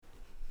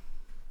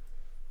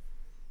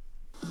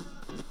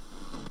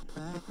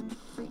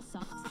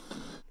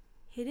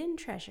Hidden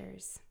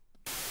Treasures.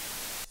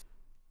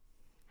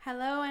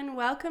 Hello and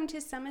welcome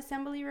to Some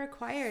Assembly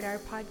Required, our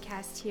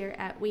podcast here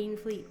at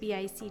Wainfleet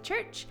BIC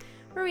Church,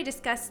 where we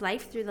discuss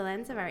life through the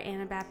lens of our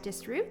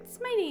Anabaptist roots.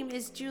 My name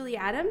is Julie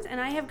Adams,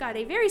 and I have got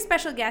a very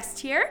special guest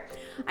here.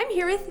 I'm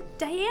here with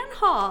Dianne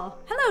Hall.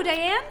 Hello,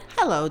 Dianne.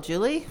 Hello,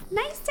 Julie.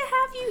 Nice to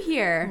have you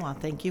here. Well,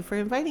 thank you for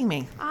inviting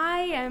me.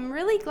 I am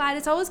really glad.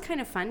 It's always kind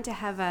of fun to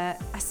have a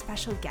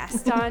special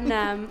guest on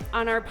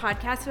our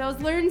podcast. We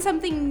always learn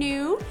something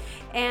new.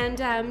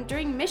 And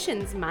during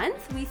Missions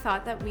Month, we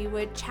thought that we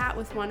would chat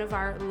with one of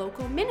our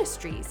local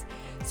ministries.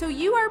 So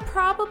you are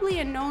probably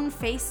a known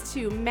face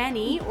to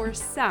many or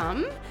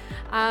some.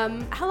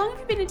 How long have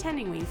you been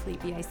attending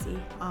Wainfleet BIC?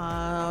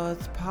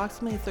 It's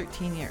approximately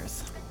 13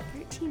 years.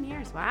 13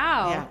 years.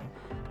 Wow. Yeah.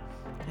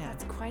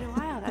 That's quite a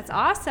while. That's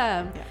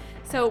awesome. Yeah.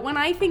 So when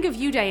I think of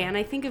you, Dianne,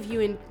 I think of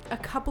you in a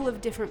couple of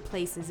different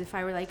places. If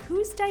I were like,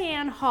 who's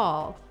Dianne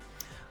Hall?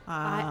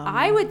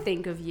 I would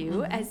think of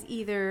you as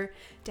either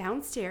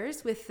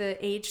downstairs with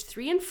the age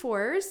 3 and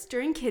 4s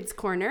during Kids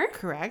Corner.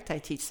 Correct. I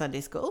teach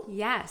Sunday school.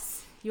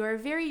 Yes. You are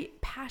very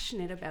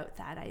passionate about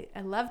that. I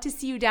love to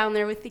see you down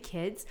there with the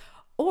kids,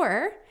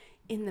 or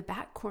in the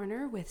back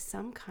corner with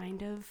some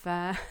kind of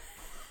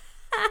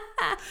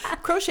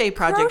crochet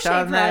project.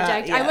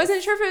 Yes. I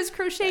wasn't sure if it was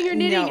crocheting or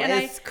knitting, no, and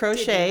it's I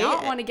crochet. did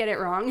not want to get it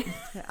wrong.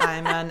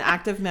 I'm an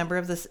active member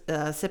of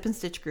the Sip and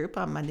Stitch group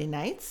on Monday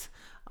nights.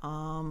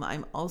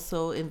 I'm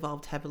also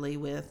involved heavily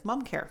with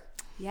mom care.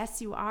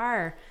 Yes, you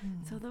are.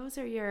 So those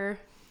are your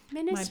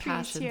ministries My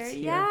passions here.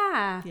 here.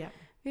 Yeah. Yeah.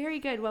 Very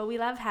good. Well, we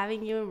love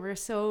having you, and we're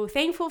so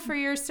thankful for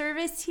your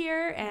service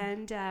here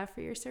and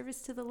for your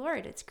service to the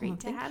Lord. It's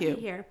great to have you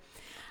here.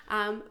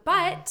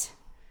 But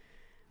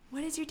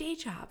what is your day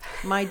job?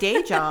 My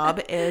day job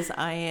is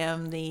I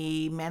am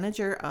the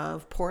manager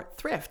of Port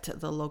Thrift,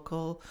 the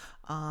local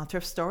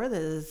thrift store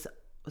that is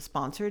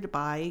sponsored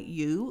by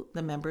you,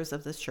 the members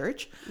of this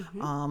church.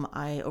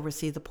 I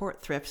oversee the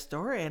Port Thrift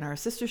store, and our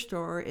sister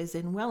store is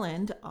in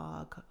Welland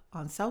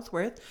on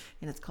Southworth,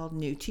 and it's called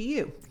New to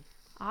You.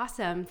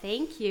 Awesome.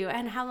 Thank you.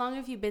 And how long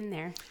have you been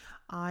there?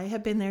 I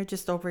have been there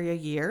just over a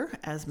year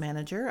as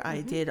manager.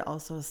 I did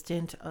also a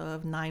stint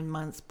of 9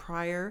 months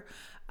prior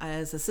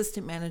as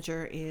assistant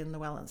manager in the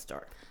Welland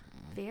store.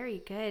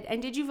 Very good.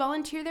 And did you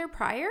volunteer there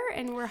prior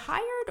and were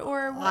hired,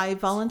 or what? I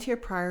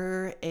volunteered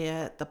prior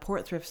at the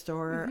Port Thrift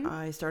store.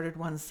 I started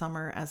one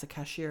summer as a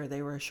cashier.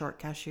 They were short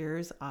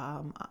cashiers.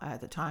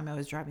 At the time, I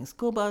was driving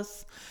school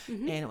bus,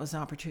 and it was an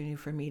opportunity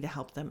for me to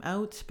help them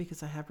out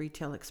because I have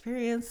retail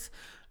experience.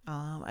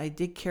 I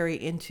did carry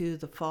into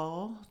the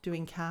fall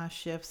doing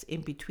cash shifts in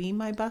between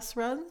my bus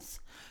runs.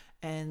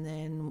 And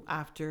then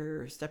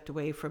after stepped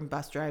away from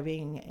bus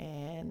driving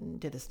and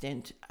did a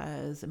stint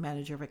as a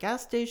manager of a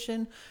gas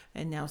station,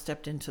 and now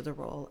stepped into the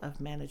role of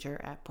manager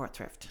at Port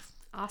Thrift.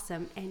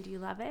 Awesome. And you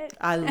love it?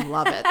 I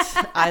love it.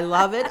 I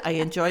love it. I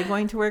enjoy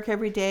going to work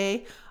every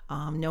day.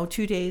 No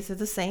 2 days are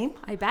the same.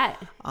 I bet.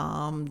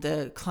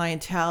 The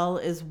clientele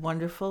is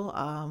wonderful.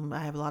 I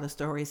have a lot of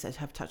stories that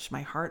have touched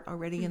my heart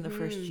already in the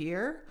first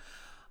year.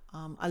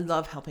 I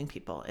love helping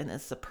people, and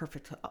it's the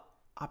perfect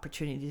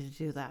opportunity to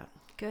do that.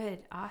 Good.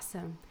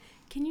 Awesome.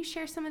 Can you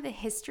share some of the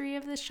history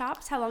of the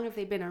shops? How long have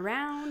they been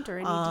around, or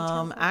any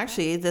details like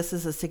Actually, this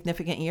is a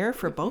significant year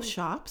for both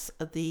shops.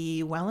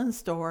 The Welland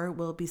store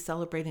will be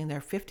celebrating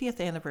their 50th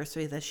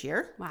anniversary this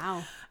year.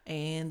 Wow.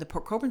 And the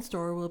Port Colborne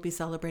store will be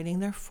celebrating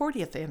their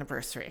 40th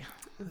anniversary.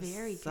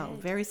 Very good. So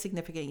very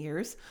significant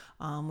years.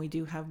 We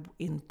do have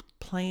in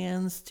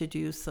plans to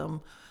do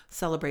some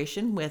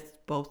celebration with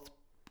both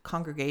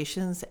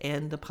congregations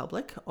and the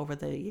public over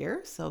the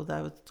year. So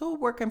that's a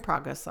work in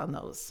progress on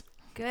those.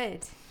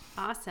 Good.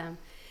 Awesome.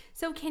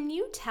 So can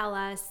you tell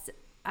us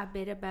a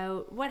bit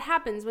about what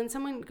happens when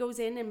someone goes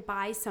in and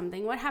buys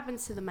something? What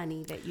happens to the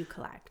money that you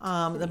collect?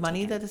 The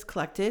money that is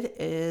collected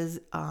is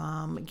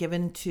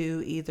given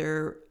to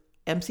either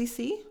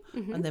MCC,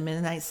 the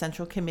Mennonite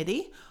Central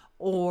Committee,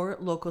 or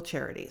local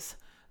charities.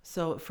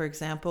 So, for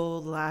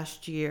example,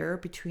 last year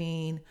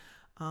between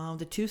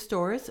the two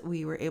stores,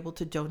 we were able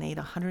to donate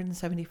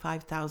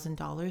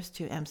 $175,000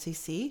 to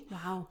MCC,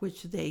 Wow.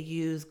 which they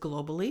use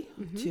globally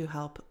to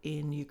help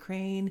in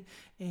Ukraine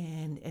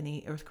and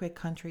any earthquake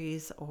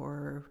countries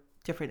or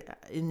different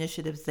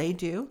initiatives they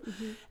do.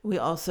 We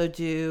also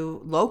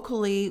do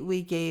locally,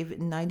 we gave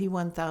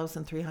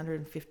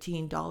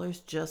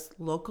 $91,315 just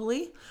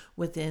locally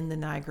within the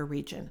Niagara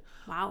region.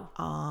 Wow.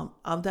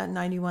 Of that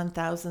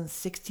 $91,000,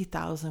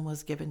 $60,000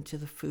 was given to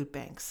the food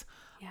banks.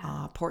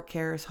 Yeah. Port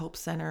Care's Hope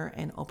Center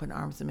and Open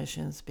Arms and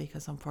Missions,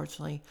 because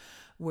unfortunately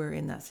we're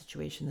in that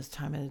situation this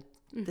time, and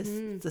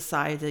this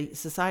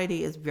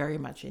society is very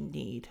much in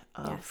need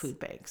of food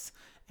banks,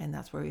 and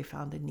that's where we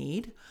found a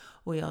need.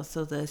 We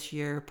also this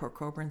year, Port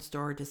Colborne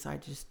store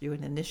decided to do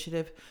an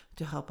initiative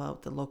to help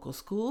out the local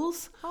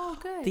schools. Oh,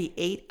 good. The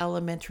 8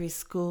 elementary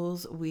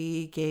schools,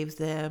 we gave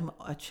them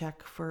a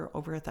check for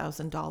over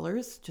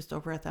 $1,000, just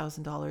over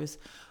 $1,000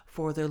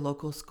 for their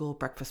local school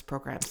breakfast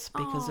programs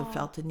because it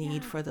felt a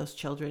need for those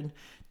children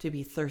to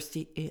be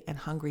thirsty and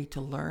hungry to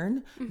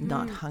learn,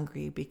 not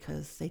hungry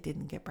because they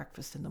didn't get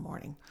breakfast in the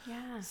morning.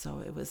 Yeah.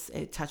 So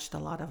it touched a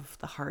lot of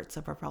the hearts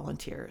of our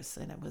volunteers,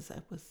 and it was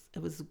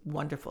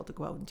wonderful to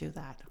go out and do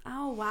that.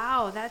 Oh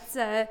wow, that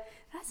sounds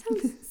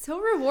so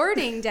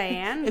rewarding,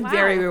 Dianne. Wow.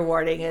 Very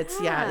rewarding. It's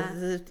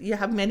you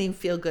have many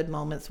feel good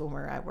moments when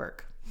we're at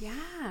work.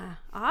 Yeah,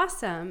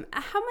 awesome.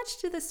 How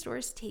much do the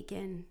stores take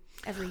in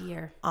every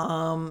year?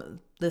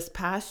 This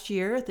past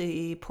year,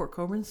 the Port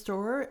Colborne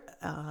store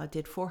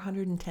did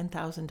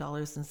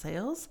 $410,000 in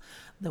sales.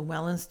 The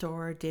Welland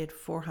store did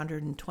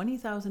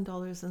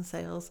 $420,000 in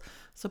sales.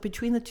 So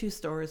between the two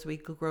stores, we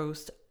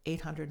grossed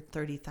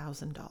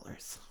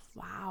 $830,000.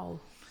 Wow.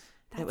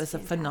 It was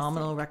fantastic. a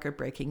phenomenal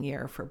record-breaking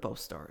year for both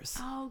stores.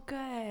 Oh,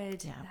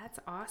 good. Yeah. That's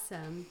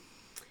awesome.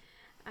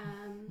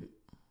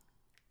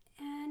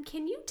 And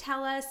can you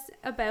tell us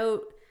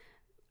about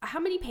how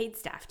many paid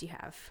staff do you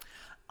have?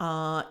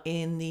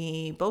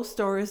 In both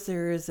stores,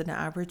 there is an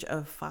average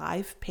of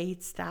 5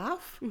 paid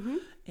staff.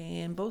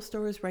 And both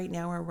stores right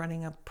now are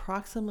running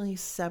approximately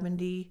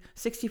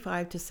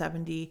 65 to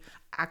 70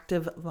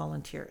 active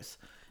volunteers.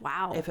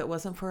 Wow. If it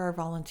wasn't for our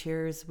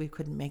volunteers, we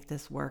couldn't make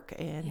this work.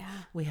 And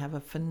we have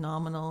a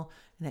phenomenal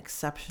and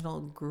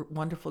exceptional,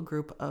 wonderful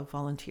group of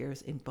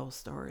volunteers in both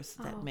stores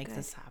that make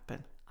this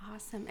happen.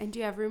 Awesome. And do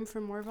you have room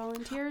for more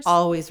volunteers?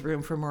 Always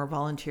room for more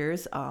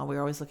volunteers. We're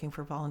always looking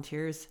for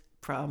volunteers,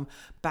 from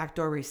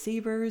backdoor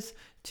receivers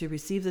to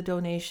receive the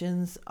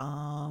donations,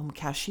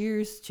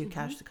 cashiers to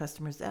cash the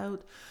customers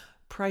out,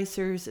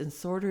 pricers and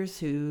sorters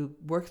who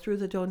work through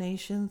the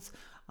donations.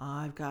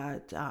 I've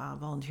got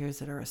volunteers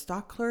that are a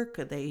stock clerk.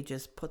 They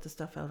just put the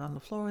stuff out on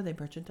the floor. They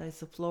merchandise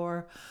the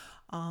floor.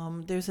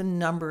 There's a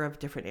number of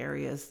different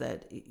areas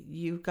that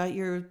you've got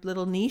your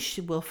little niche.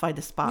 We'll find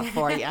a spot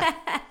for you.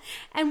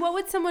 And what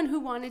would someone who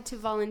wanted to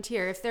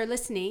volunteer, if they're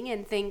listening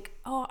and think,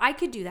 oh, I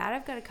could do that,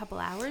 I've got a couple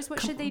hours, what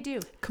should they do?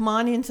 Come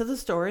on into the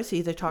stores.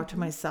 Either talk to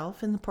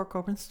myself in the Port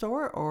Colborne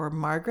store or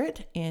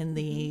Margaret in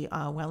the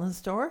Welland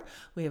store.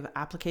 We have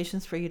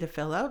applications for you to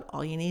fill out.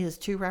 All you need is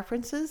 2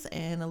 references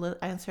and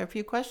answer a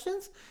few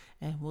questions,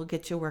 and we'll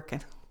get you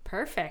working.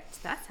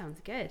 Perfect. That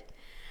sounds good.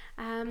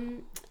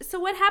 So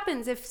what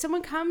happens if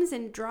someone comes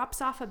and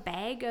drops off a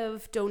bag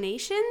of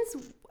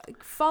donations?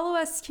 Follow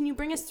us. Can you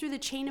bring us through the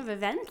chain of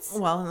events?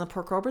 Well, in the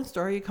Port Colborne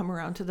store, you come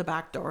around to the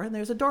back door and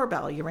there's a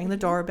doorbell. You ring the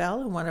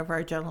doorbell and one of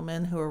our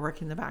gentlemen who are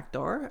working the back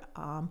door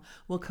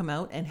will come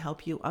out and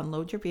help you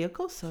unload your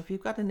vehicle. So if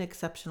you've got an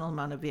exceptional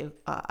amount of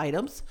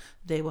items,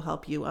 they will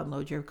help you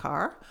unload your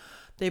car.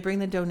 They bring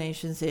the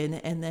donations in,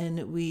 and then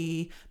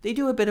they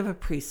do a bit of a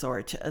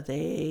pre-sort.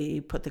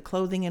 They put the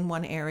clothing in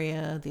one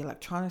area, the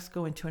electronics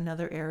go into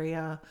another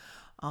area,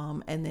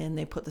 and then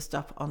they put the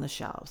stuff on the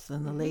shelves.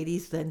 And the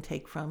ladies then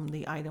take from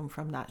the item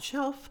from that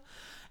shelf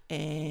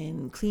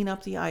and clean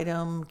up the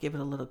item, give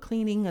it a little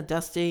cleaning, a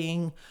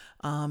dusting,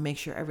 make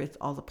sure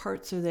all the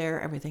parts are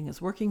there, everything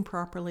is working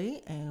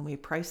properly, and we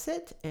price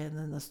it. And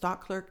then the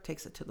stock clerk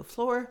takes it to the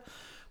floor,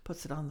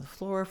 puts it on the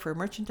floor for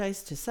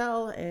merchandise to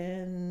sell,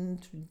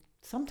 and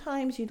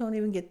sometimes you don't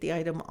even get the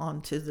item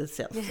onto the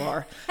sales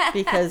floor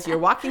because you're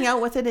walking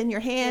out with it in your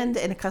hand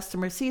and a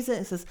customer sees it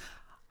and says,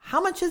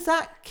 how much is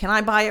that? Can I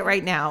buy it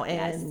right now?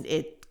 And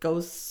it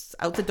goes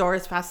out the door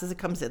as fast as it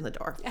comes in the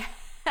door.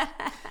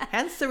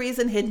 Hence the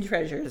reason hidden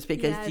treasures,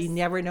 because you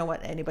never know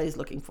what anybody's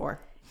looking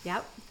for.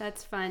 Yep,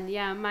 that's fun.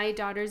 Yeah, my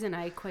daughters and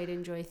I quite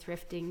enjoy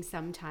thrifting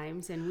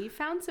sometimes, and we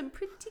found some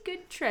pretty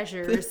good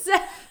treasures.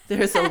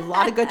 There's a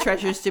lot of good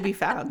treasures to be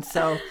found.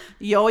 So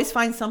you always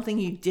find something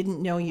you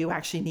didn't know you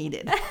actually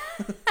needed.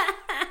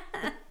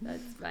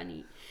 That's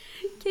funny.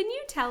 Can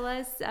you tell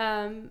us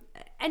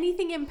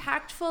anything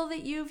impactful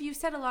that you've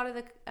said a lot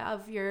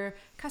of your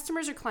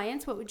customers or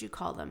clients? What would you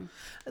call them?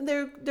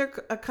 They're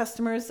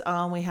customers.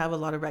 We have a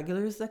lot of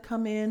regulars that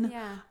come in.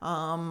 Yeah.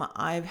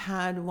 I've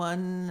had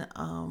one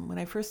when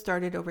I first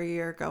started over a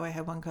year ago. I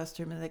had one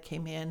customer that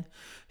came in.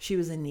 She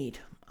was in need.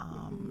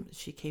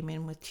 She came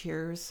in with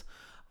tears,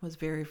 was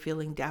very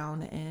feeling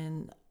down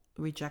and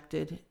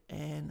rejected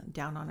and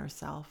down on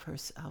herself. Her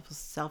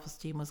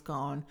self-esteem was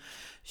gone.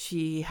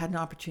 She had an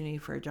opportunity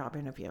for a job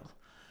interview.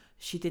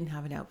 She didn't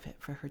have an outfit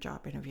for her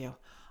job interview.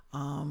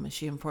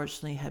 She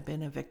unfortunately had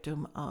been a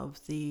victim of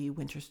the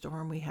winter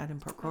storm we had in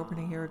Port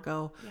Colborne a year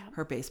ago. Yeah.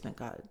 Her basement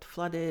got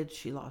flooded.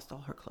 She lost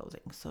all her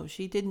clothing. So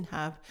she didn't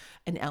have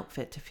an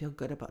outfit to feel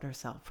good about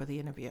herself for the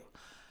interview.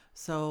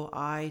 So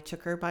I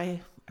took her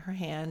by her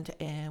hand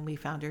and we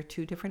found her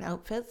 2 different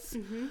outfits.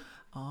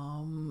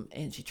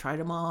 And she tried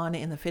them on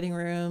in the fitting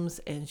rooms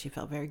and she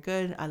felt very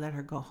good. I let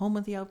her go home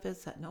with the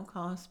outfits at no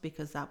cost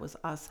because that was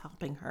us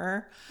helping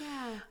her.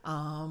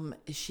 Yeah.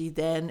 She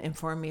then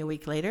informed me a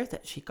week later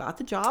that she got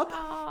the job.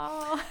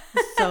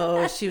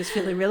 So she was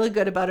feeling really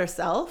good about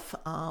herself.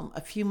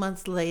 A few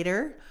months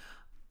later,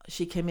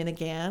 she came in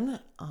again.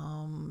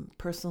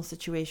 Personal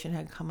situation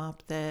had come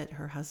up that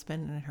her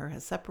husband and her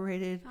had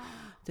separated.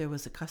 There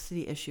was a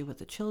custody issue with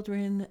the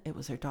children. It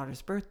was her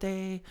daughter's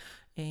birthday,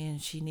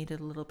 and she needed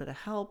a little bit of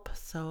help.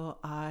 So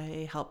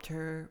I helped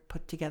her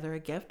put together a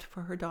gift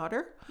for her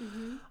daughter.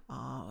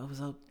 It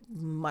was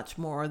much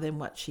more than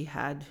what she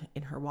had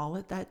in her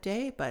wallet that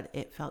day, but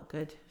it felt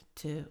good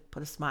to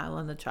put a smile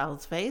on the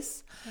child's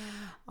face.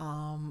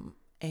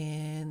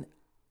 And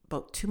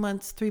about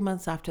 3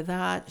 months after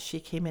that, she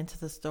came into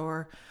the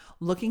store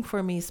looking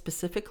for me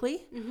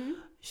specifically.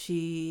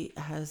 She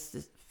has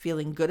this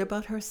feeling good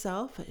about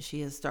herself. She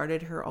has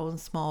started her own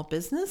small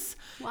business.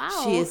 Wow.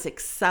 She is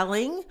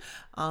excelling,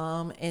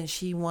 and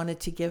she wanted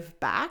to give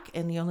back.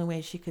 And the only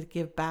way she could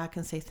give back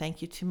and say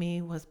thank you to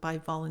me was by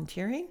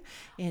volunteering.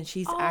 And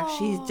she's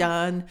actually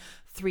done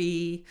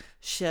 3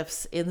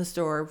 shifts in the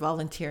store,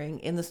 volunteering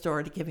in the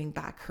store to giving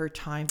back her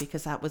time,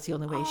 because that was the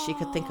only way she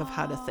could think of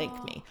how to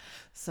thank me.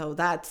 So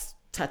that's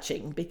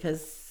touching,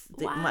 because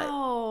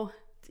I'm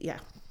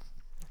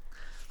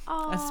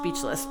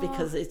speechless,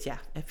 because it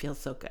feels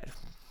so good.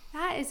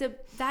 That is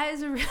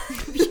a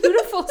really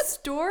beautiful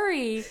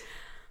story.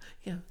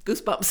 Yeah,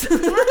 goosebumps.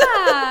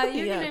 Yeah,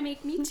 you're gonna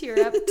make me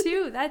tear up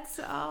too. That's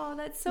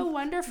so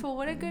wonderful.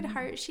 What a good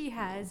heart she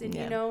has, and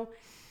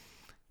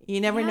you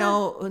never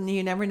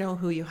know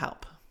who you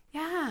help.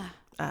 Yeah,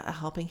 a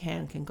helping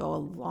hand can go a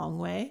long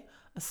way.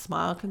 A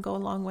smile can go a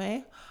long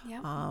way.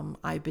 Yep.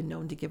 I've been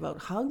known to give out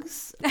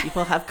hugs.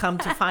 People have come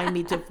to find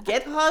me to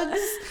get hugs.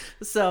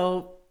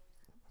 So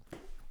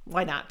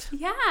why not?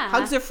 Yeah.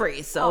 Hugs are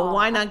free, so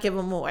why not give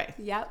them away?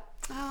 Yep.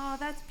 Oh,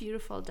 that's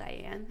beautiful,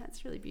 Dianne.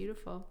 That's really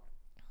beautiful.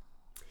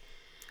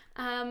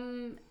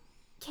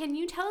 Can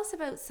you tell us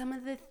about some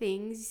of the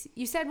things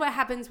you said? What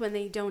happens when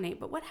they donate,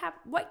 but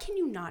what can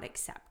you not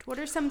accept? What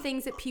are some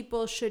things that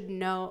people should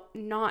know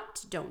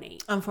not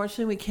donate?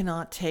 Unfortunately, we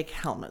cannot take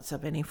helmets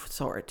of any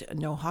sort.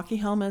 No hockey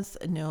helmets,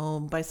 no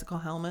bicycle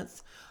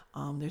helmets.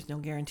 There's no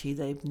guarantee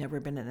they've never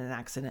been in an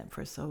accident.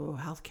 So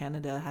Health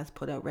Canada has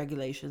put out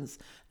regulations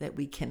that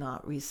we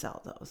cannot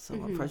resell those. So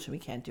unfortunately, we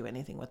can't do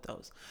anything with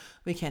those.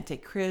 We can't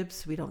take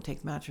cribs. We don't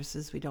take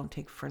mattresses. We don't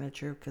take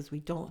furniture, because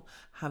we don't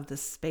have the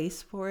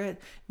space for it.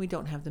 We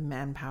don't have the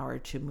manpower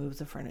to move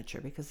the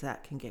furniture, because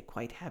that can get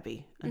quite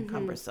heavy and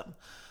cumbersome.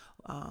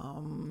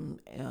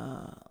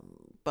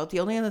 But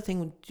the only other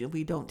thing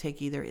we don't take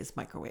either is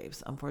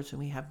microwaves.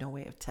 Unfortunately, we have no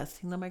way of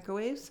testing the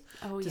microwaves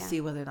to see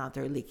whether or not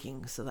they're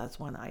leaking. So that's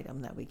one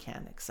item that we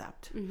can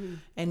accept.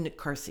 And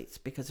car seats,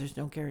 because there's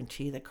no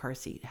guarantee the car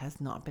seat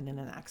has not been in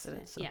an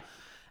accident. So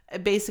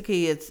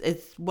basically,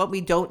 it's what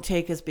we don't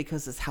take is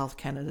because it's Health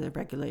Canada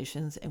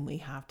regulations, and we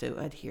have to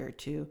adhere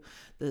to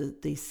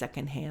the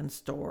secondhand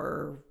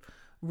store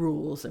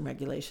rules and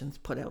regulations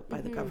put out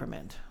by the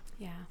government.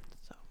 Yeah.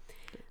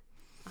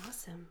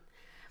 Awesome.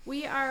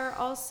 We are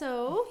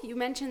also, you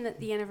mentioned that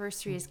the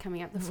anniversary is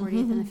coming up, the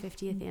 40th and the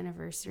 50th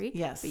anniversary.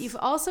 Yes. But you've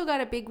also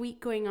got a big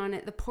week going on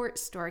at the Port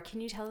store. Can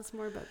you tell us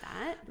more about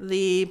that?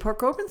 The Port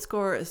Corbin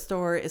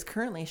store is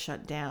currently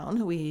shut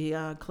down. We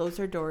close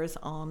our doors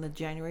on the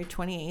January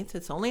 28th.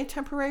 It's only a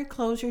temporary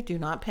closure. Do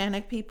not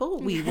panic, people.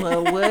 We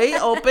will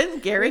reopen,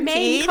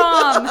 guaranteed. Remain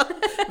calm.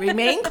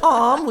 Remain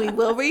calm. We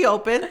will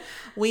reopen.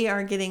 We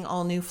are getting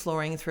all new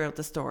flooring throughout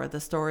the store.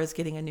 The store is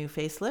getting a new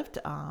facelift.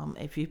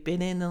 If you've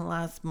been in the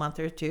last month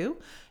or two,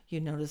 you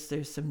notice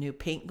there's some new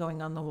paint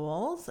going on the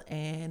walls,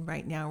 and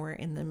right now we're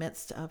in the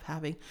midst of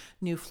having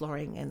new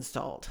flooring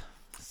installed.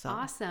 So,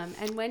 awesome.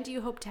 And when do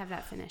you hope to have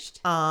that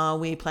finished?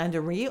 We plan to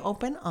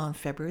reopen on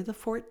February the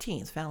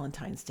 14th,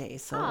 Valentine's Day.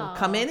 So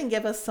come in and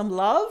give us some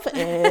love,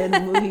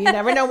 and you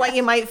never know what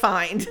you might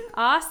find.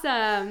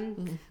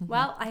 Awesome.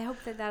 Well, I hope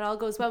that all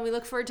goes well. We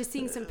look forward to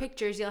seeing some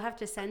pictures. You'll have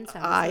to send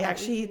some. I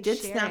actually did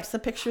snap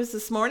some pictures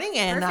this morning,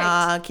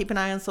 and keep an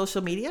eye on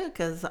social media,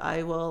 because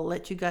I will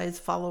let you guys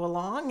follow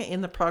along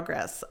in the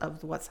progress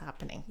of what's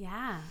happening.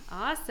 Yeah,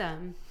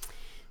 awesome.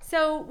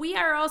 So we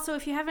are also,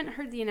 if you haven't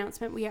heard the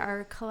announcement, we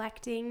are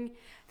collecting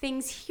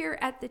things here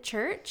at the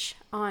church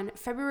on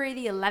February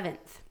the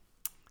 11th.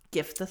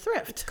 Gift the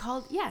Thrift. It's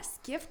called,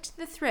 Gift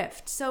the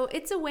Thrift. So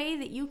it's a way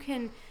that you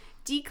can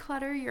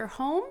declutter your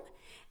home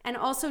and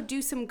also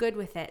do some good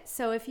with it.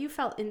 So if you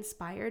felt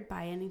inspired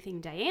by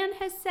anything Dianne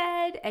has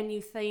said, and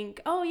you think,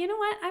 oh, you know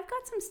what, I've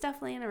got some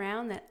stuff laying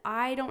around that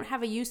I don't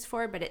have a use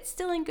for, but it's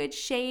still in good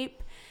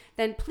shape,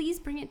 then please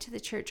bring it to the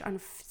church on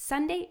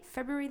Sunday,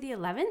 February the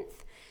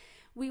 11th.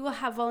 We will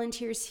have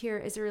volunteers here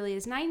as early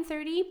as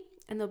 9:30,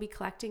 and they'll be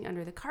collecting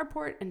under the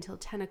carport until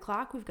 10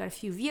 o'clock. We've got a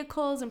few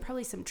vehicles and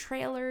probably some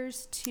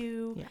trailers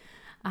to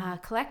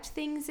collect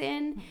things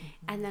in,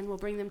 and then we'll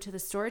bring them to the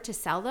store to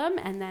sell them.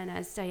 And then,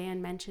 as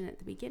Dianne mentioned at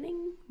the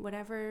beginning,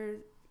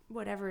 whatever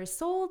is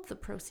sold, the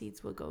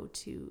proceeds will go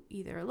to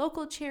either a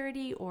local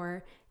charity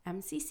or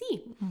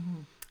MCC.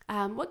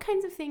 What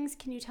kinds of things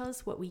can you tell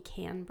us what we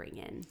can bring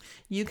in?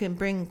 You can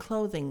bring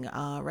clothing,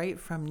 right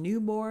from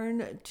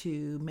newborn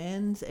to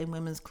men's and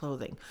women's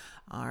clothing.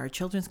 Our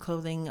children's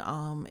clothing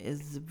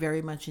is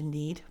very much in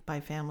need by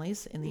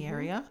families in the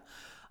area.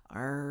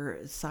 Our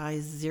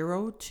size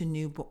 0 to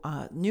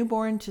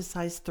newborn to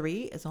size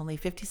 3 is only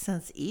 50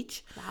 cents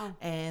each. Wow.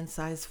 And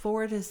size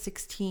 4 to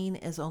 16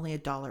 is only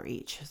 $1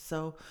 each.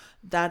 So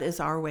that is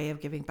our way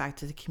of giving back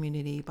to the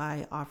community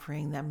by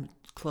offering them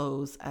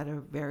clothes at a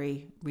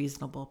very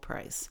reasonable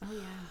price.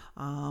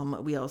 Oh, yeah.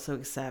 We also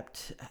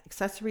accept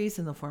accessories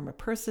in the form of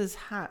purses,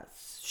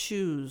 hats,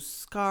 shoes,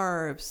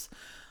 scarves,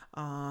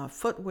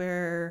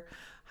 footwear,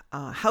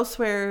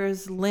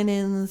 housewares,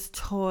 linens,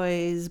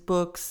 toys,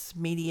 books,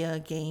 media,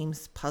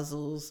 games,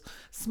 puzzles,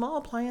 small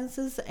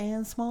appliances,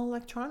 and small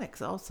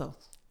electronics also.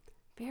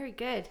 Very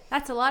good.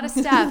 That's a lot of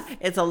stuff.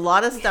 It's a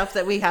lot of stuff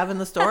that we have in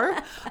the store.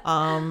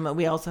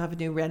 We also have a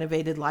new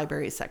renovated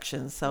library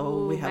section.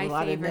 So we have a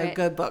lot of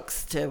good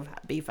books to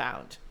be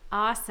found.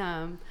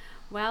 Awesome.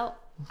 Well,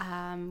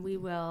 we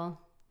will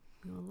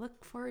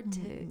look forward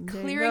to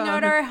clearing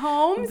out our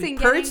homes and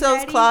purge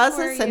those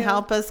closets and you.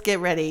 help us get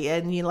ready.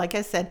 And like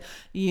I said,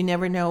 you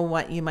never know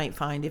what you might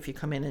find if you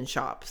come in and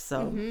shop.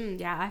 So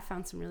yeah, I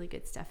found some really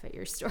good stuff at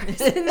your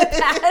stores in the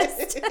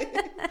past.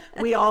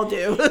 We all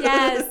do.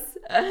 Yes.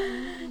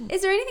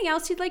 Is there anything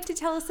else you'd like to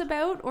tell us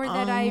about, or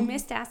that I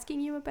missed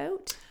asking you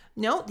about?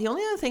 No, the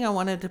only other thing I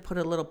wanted to put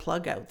a little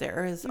plug out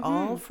there is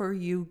all for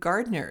you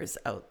gardeners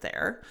out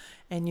there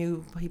and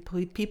you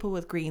people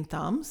with green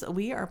thumbs.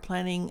 We are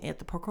planning at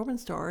the Port Corbin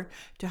store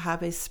to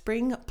have a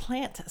spring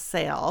plant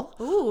sale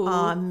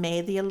on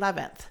May the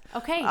 11th.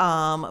 Okay.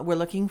 We're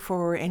looking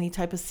for any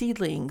type of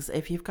seedlings.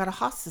 If you've got a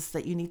hostas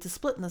that you need to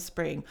split in the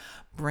spring,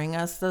 bring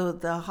us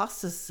the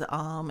hostas.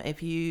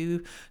 If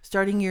you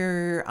starting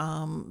your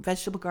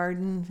vegetable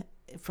garden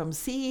from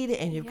seed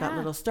and you've got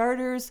little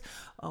starters,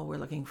 we're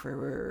looking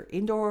for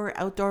indoor,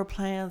 outdoor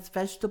plants,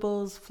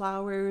 vegetables,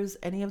 flowers,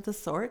 any of the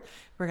sort.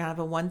 We're gonna have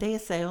a 1-day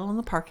sale in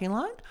the parking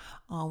lot.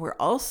 We're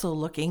also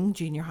looking,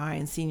 junior high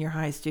and senior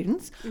high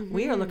students,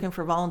 we are looking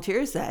for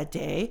volunteers that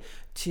day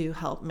to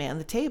help man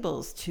the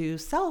tables to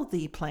sell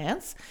the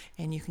plants,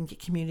 and you can get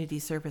community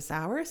service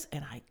hours.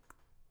 And I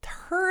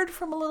heard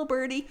from a little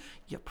birdie,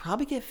 you'll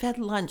probably get fed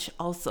lunch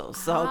also.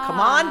 So come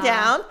on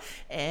down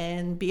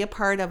and be a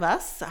part of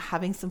us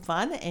having some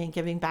fun and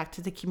giving back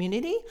to the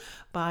community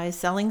by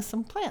selling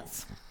some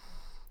plants.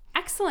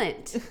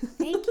 Excellent.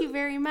 Thank you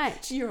very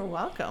much. You're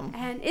welcome.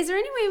 And is there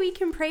any way we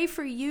can pray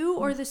for you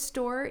or the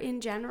store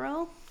in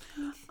general?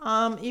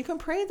 You can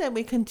pray that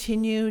we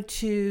continue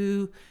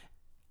to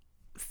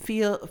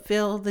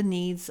fill the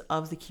needs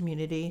of the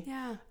community.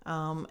 Yeah.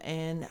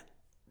 And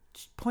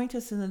point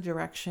us in the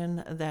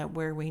direction that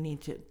where we need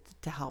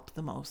to help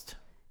the most,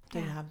 to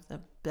have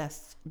the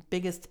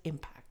biggest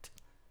impact.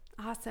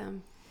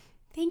 Awesome.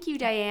 Thank you,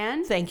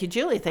 Dianne. Thank you,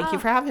 Julie. Thank you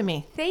for having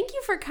me. Thank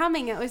you for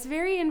coming. It was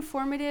very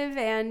informative,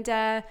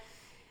 and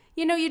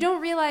you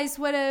don't realize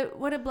what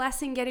a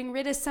blessing getting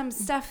rid of some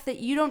stuff that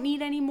you don't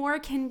need anymore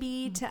can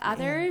be to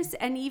others,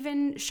 and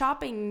even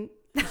shopping.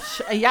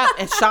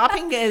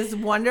 Shopping is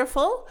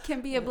wonderful. Can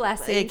be a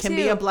blessing. It can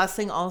be a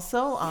blessing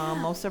also.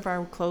 Most of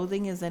our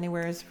clothing is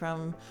anywhere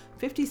from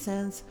 50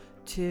 cents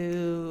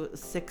to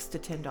 $6 to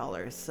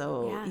 $10.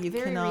 So you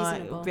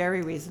cannot,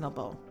 very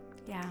reasonable.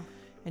 Yeah.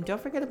 And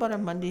don't forget about our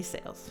Monday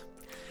sales.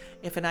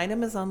 If an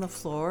item is on the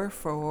floor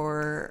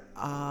for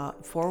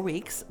 4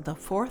 weeks, the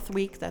 4th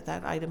week that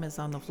item is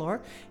on the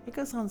floor, it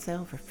goes on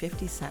sale for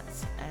 50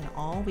 cents. And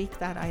all week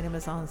that item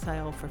is on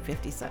sale for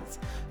 50 cents.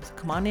 So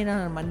come on in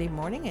on a Monday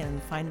morning and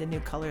find the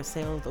new color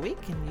sale of the week,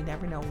 and you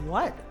never know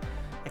what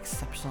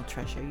exceptional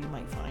treasure you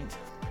might find.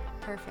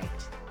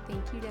 Perfect.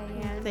 Thank you,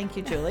 Dianne. Thank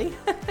you, Julie.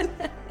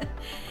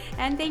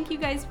 And thank you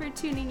guys for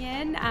tuning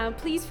in.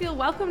 Please feel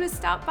welcome to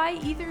stop by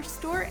either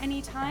store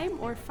anytime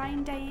or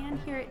find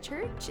Dianne here at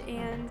church,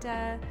 and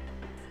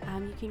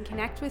you can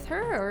connect with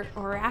her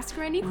or ask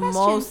her any questions.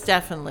 Most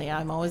definitely.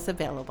 I'm always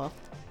available.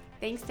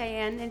 Thanks,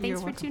 Dianne, and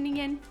thanks for tuning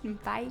in.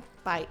 Bye.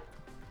 Bye.